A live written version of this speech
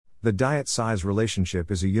The diet-size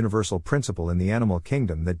relationship is a universal principle in the animal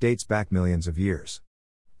kingdom that dates back millions of years.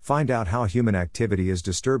 Find out how human activity is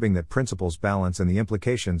disturbing that principle's balance and the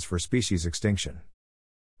implications for species extinction.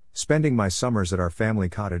 Spending my summers at our family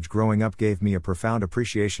cottage growing up gave me a profound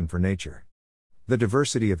appreciation for nature. The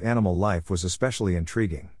diversity of animal life was especially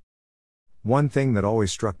intriguing. One thing that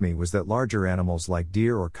always struck me was that larger animals like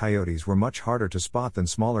deer or coyotes were much harder to spot than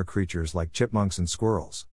smaller creatures like chipmunks and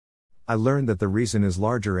squirrels. I learned that the reason is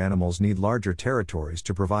larger animals need larger territories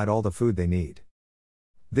to provide all the food they need.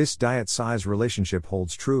 This diet-size relationship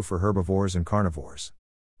holds true for herbivores and carnivores.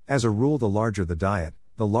 As a rule, the larger the diet,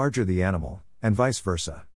 the larger the animal, and vice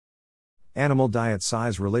versa. Animal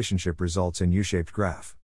diet-size relationship results in U-shaped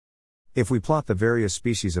graph. If we plot the various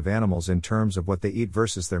species of animals in terms of what they eat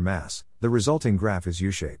versus their mass, the resulting graph is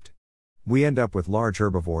U-shaped. We end up with large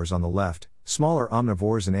herbivores on the left, smaller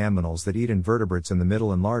omnivores and aminals that eat invertebrates in the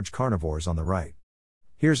middle, and large carnivores on the right.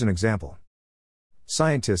 Here's an example.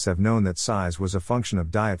 Scientists have known that size was a function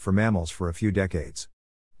of diet for mammals for a few decades.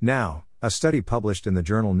 Now, a study published in the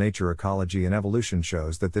journal Nature Ecology and Evolution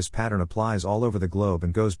shows that this pattern applies all over the globe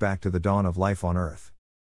and goes back to the dawn of life on Earth.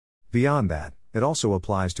 Beyond that, it also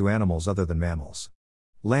applies to animals other than mammals.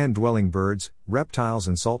 Land-dwelling birds, reptiles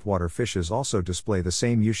and saltwater fishes also display the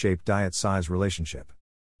same U-shaped diet-size relationship.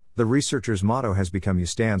 The researchers' motto has become U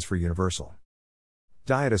stands for universal.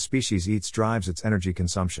 Diet a species eats drives its energy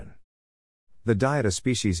consumption. The diet a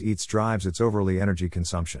species eats drives its overall energy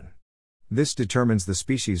consumption. This determines the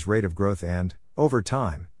species' rate of growth and, over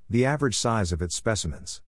time, the average size of its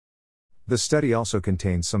specimens. The study also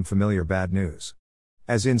contains some familiar bad news.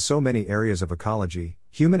 As in so many areas of ecology,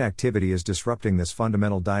 human activity is disrupting this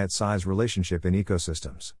fundamental diet-size relationship in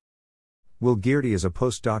ecosystems. Will Gearty is a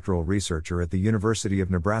postdoctoral researcher at the University of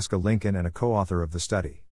Nebraska-Lincoln and a co-author of the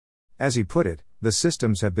study. As he put it, the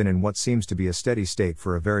systems have been in what seems to be a steady state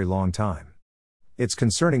for a very long time. It's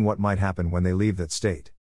concerning what might happen when they leave that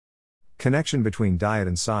state. Connection between diet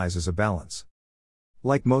and size is a balance.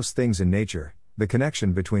 Like most things in nature, the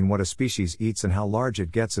connection between what a species eats and how large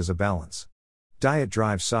it gets is a balance. Diet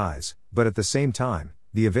drives size, but at the same time,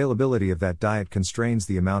 the availability of that diet constrains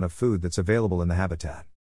the amount of food that's available in the habitat.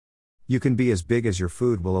 You can be as big as your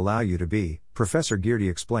food will allow you to be, Professor Gearty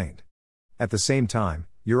explained. At the same time,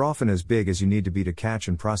 you're often as big as you need to be to catch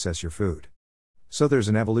and process your food. So there's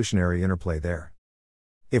an evolutionary interplay there.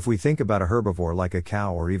 If we think about a herbivore like a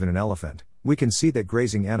cow or even an elephant, we can see that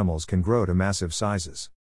grazing animals can grow to massive sizes.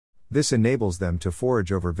 This enables them to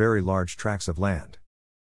forage over very large tracts of land.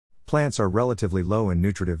 Plants are relatively low in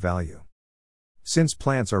nutritive value. Since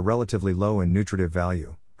plants are relatively low in nutritive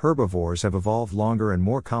value, herbivores have evolved longer and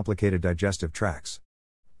more complicated digestive tracts.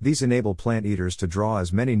 These enable plant eaters to draw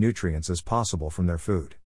as many nutrients as possible from their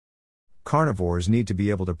food. Carnivores need to be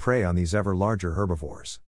able to prey on these ever larger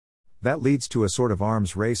herbivores. That leads to a sort of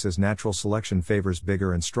arms race as natural selection favors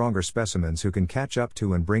bigger and stronger specimens who can catch up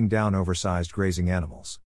to and bring down oversized grazing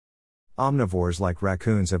animals. Omnivores like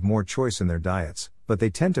raccoons have more choice in their diets, but they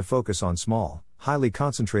tend to focus on small, highly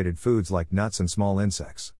concentrated foods like nuts and small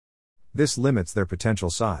insects. This limits their potential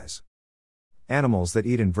size. Animals that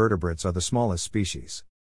eat invertebrates are the smallest species.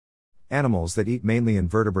 Animals that eat mainly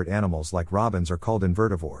invertebrate animals like robins are called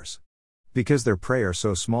invertivores. Because their prey are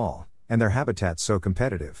so small, and their habitats so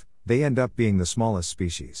competitive, they end up being the smallest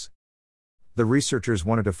species. The researchers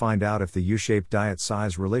wanted to find out if the U-shaped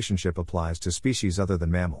diet-size relationship applies to species other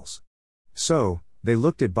than mammals. So, they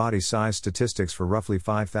looked at body size statistics for roughly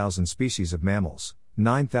 5,000 species of mammals,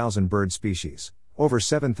 9,000 bird species, over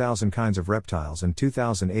 7,000 kinds of reptiles and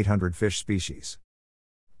 2,800 fish species.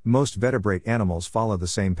 Most vertebrate animals follow the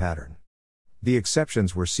same pattern. The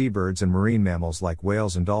exceptions were seabirds and marine mammals like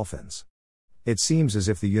whales and dolphins. It seems as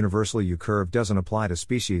if the universal U-curve doesn't apply to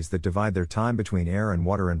species that divide their time between air and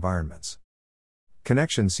water environments.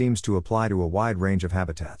 Connection seems to apply to a wide range of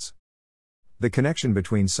habitats. The connection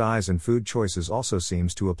between size and food choices also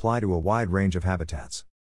seems to apply to a wide range of habitats.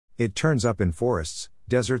 It turns up in forests,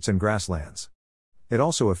 deserts and grasslands. It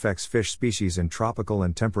also affects fish species in tropical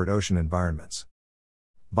and temperate ocean environments.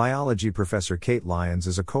 Biology professor Kate Lyons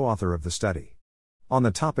is a co-author of the study. On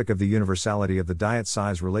the topic of the universality of the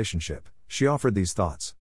diet-size relationship, she offered these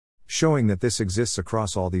thoughts. Showing that this exists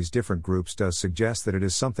across all these different groups does suggest that it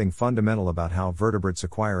is something fundamental about how vertebrates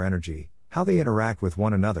acquire energy, how they interact with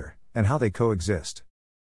one another, and how they coexist.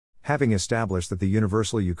 Having established that the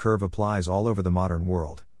universal U-curve applies all over the modern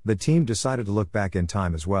world, the team decided to look back in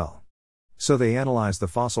time as well. So they analyzed the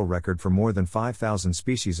fossil record for more than 5,000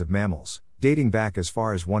 species of mammals, dating back as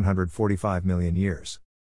far as 145 million years.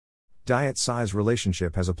 Diet-size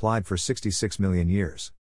relationship has applied for 66 million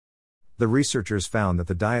years. The researchers found that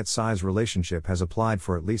the diet-size relationship has applied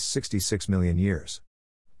for at least 66 million years.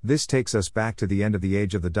 This takes us back to the end of the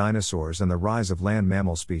age of the dinosaurs and the rise of land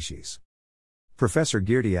mammal species. Professor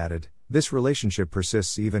Girty added, this relationship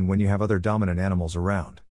persists even when you have other dominant animals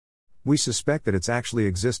around. We suspect that it's actually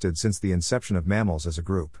existed since the inception of mammals as a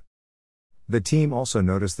group. The team also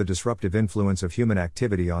noticed the disruptive influence of human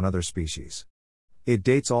activity on other species. It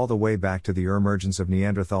dates all the way back to the emergence of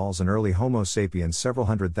Neanderthals and early Homo sapiens several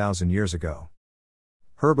 100,000 years ago.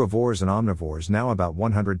 Herbivores and omnivores now about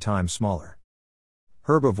 100 times smaller.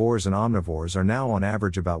 Herbivores and omnivores are now on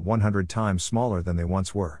average about 100 times smaller than they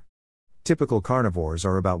once were. Typical carnivores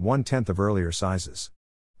are about 1/10 of earlier sizes.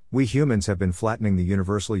 We humans have been flattening the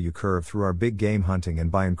universal U-curve through our big game hunting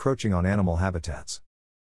and by encroaching on animal habitats.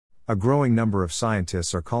 A growing number of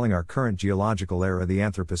scientists are calling our current geological era the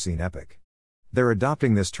Anthropocene epoch. They're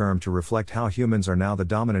adopting this term to reflect how humans are now the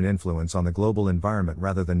dominant influence on the global environment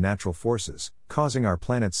rather than natural forces, causing our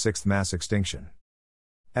planet's sixth mass extinction.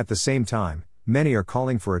 At the same time, many are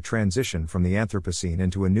calling for a transition from the Anthropocene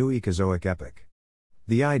into a new Ecozoic epoch.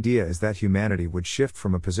 The idea is that humanity would shift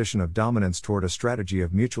from a position of dominance toward a strategy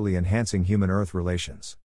of mutually enhancing human-Earth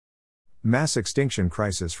relations. Mass extinction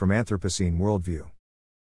crisis from Anthropocene worldview.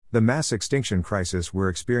 The mass extinction crisis we're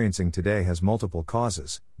experiencing today has multiple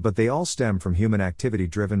causes, but they all stem from human activity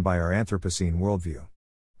driven by our Anthropocene worldview.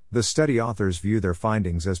 The study authors view their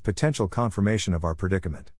findings as potential confirmation of our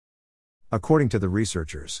predicament. According to the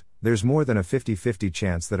researchers, there's more than a 50-50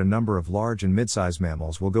 chance that a number of large and mid-sized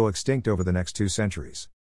mammals will go extinct over the next 2 centuries.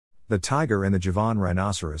 The tiger and the Javan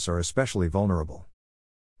rhinoceros are especially vulnerable.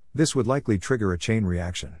 This would likely trigger a chain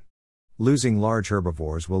reaction. Losing large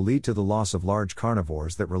herbivores will lead to the loss of large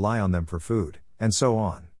carnivores that rely on them for food, and so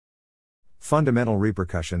on. Fundamental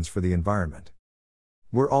repercussions for the environment.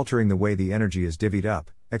 We're altering the way the energy is divvied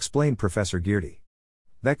up, explained Professor Girty.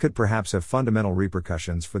 That could perhaps have fundamental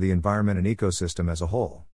repercussions for the environment and ecosystem as a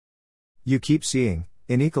whole. You keep seeing,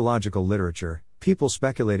 in ecological literature, people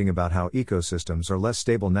speculating about how ecosystems are less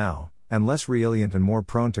stable now, and less resilient and more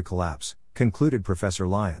prone to collapse, concluded Professor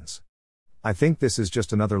Lyons. I think this is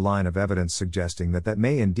just another line of evidence suggesting that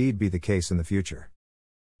may indeed be the case in the future.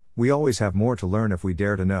 We always have more to learn if we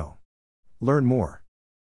dare to know. Learn more.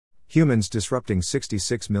 Humans disrupting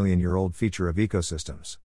 66 million-year-old feature of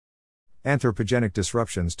ecosystems. Anthropogenic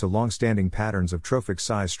disruptions to long-standing patterns of trophic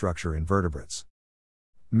size structure in vertebrates.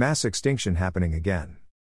 Mass extinction happening again.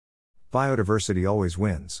 Biodiversity always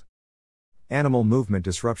wins. Animal movement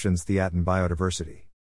disruptions threaten biodiversity.